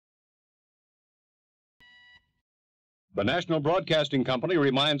The National Broadcasting Company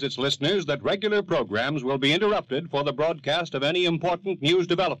reminds its listeners that regular programs will be interrupted for the broadcast of any important news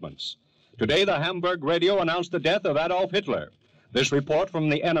developments. Today, the Hamburg radio announced the death of Adolf Hitler. This report from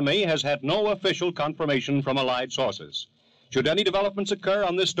the enemy has had no official confirmation from Allied sources. Should any developments occur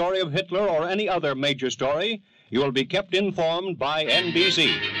on this story of Hitler or any other major story, you will be kept informed by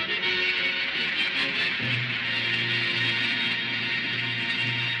NBC.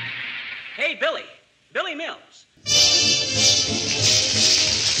 Hey, Billy Mills.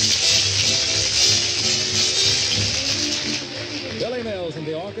 Billy Mills and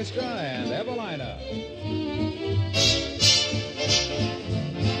the orchestra and Evelina.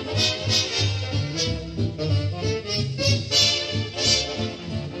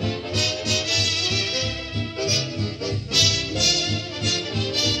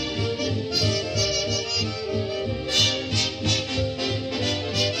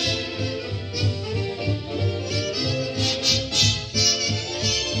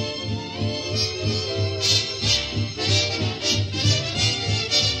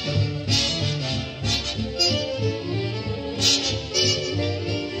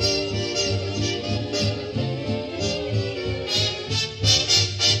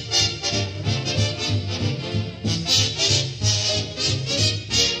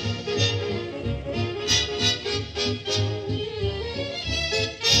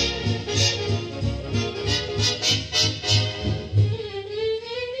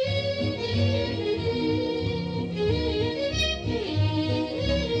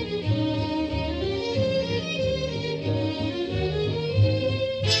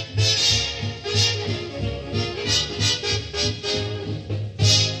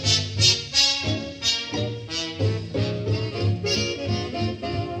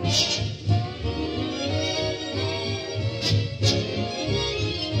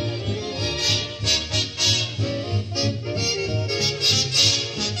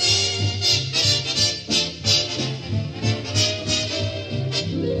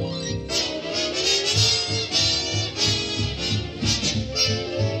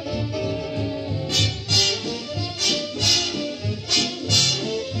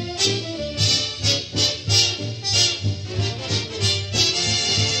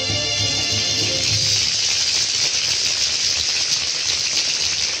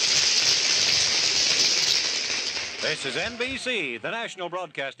 This is NBC, the National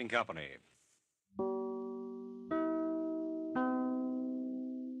Broadcasting Company.